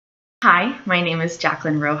Hi, my name is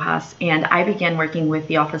Jacqueline Rojas, and I began working with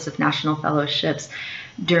the Office of National Fellowships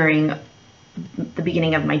during the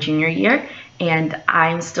beginning of my junior year, and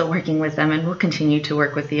I'm still working with them and will continue to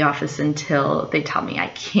work with the office until they tell me I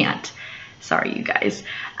can't. Sorry, you guys.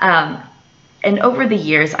 And over the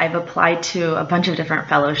years, I've applied to a bunch of different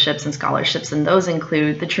fellowships and scholarships, and those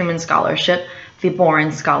include the Truman Scholarship, the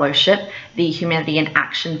Boren Scholarship, the Humanity in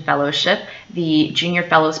Action Fellowship, the Junior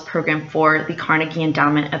Fellows Program for the Carnegie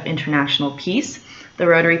Endowment of International Peace, the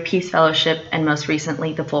Rotary Peace Fellowship, and most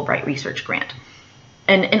recently, the Fulbright Research Grant.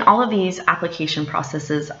 And in all of these application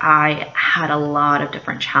processes, I had a lot of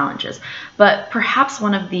different challenges, but perhaps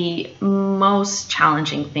one of the most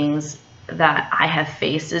challenging things that I have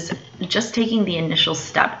faced is just taking the initial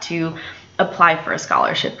step to apply for a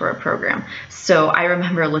scholarship or a program. So I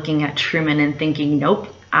remember looking at Truman and thinking, nope,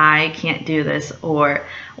 I can't do this, or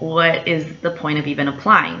what is the point of even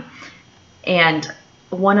applying? And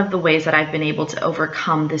one of the ways that I've been able to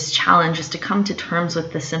overcome this challenge is to come to terms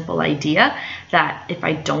with the simple idea that if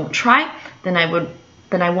I don't try, then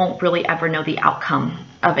I won't really ever know the outcome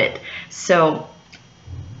of it. So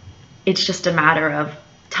it's just a matter of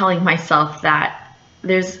telling myself that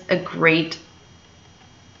there's a great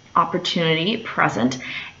opportunity present,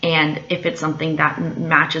 and if it's something that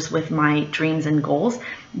matches with my dreams and goals,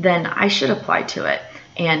 then I should apply to it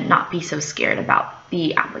and not be so scared about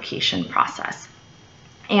the application process.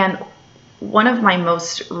 And one of my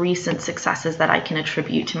most recent successes that I can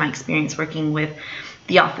attribute to my experience working with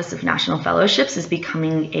the Office of National Fellowships is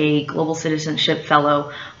becoming a Global Citizenship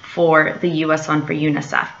Fellow for the U.S. Fund for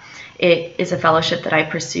UNICEF. It is a fellowship that I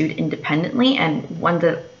pursued independently and one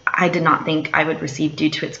that I did not think I would receive due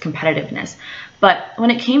to its competitiveness. But when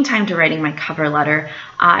it came time to writing my cover letter,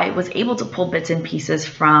 I was able to pull bits and pieces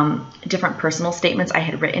from different personal statements I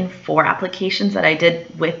had written for applications that I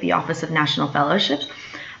did with the Office of National Fellowships.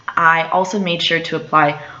 I also made sure to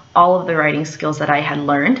apply all of the writing skills that I had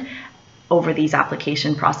learned over these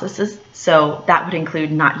application processes. So that would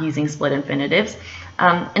include not using split infinitives,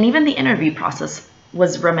 and even the interview process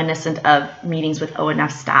was reminiscent of meetings with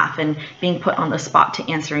ONF staff and being put on the spot to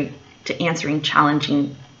answering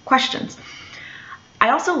challenging questions.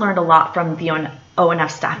 I also learned a lot from the ONF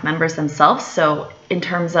staff members themselves. So in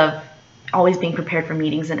terms of always being prepared for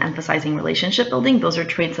meetings and emphasizing relationship building, those are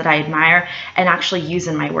traits that I admire and actually use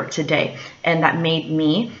in my work today. And that made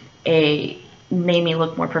me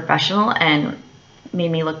look more professional and made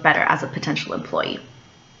me look better as a potential employee.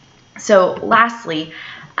 So lastly,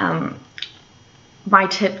 my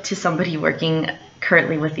tip to somebody working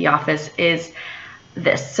currently with the office is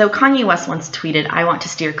this. So Kanye West once tweeted, "I want to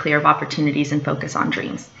steer clear of opportunities and focus on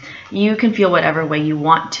dreams." You can feel whatever way you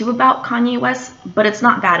want to about Kanye West, but it's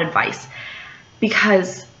not bad advice,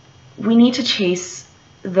 because we need to chase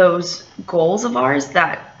those goals of ours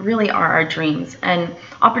that really are our dreams. And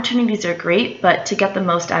opportunities are great, but to get the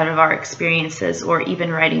most out of our experiences or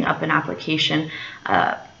even writing up an application,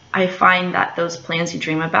 I find that those plans you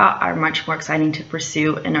dream about are much more exciting to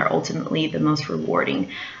pursue and are ultimately the most rewarding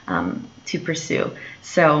to pursue.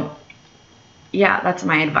 So yeah, that's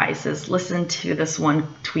my advice, is listen to this one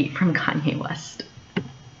tweet from Kanye West.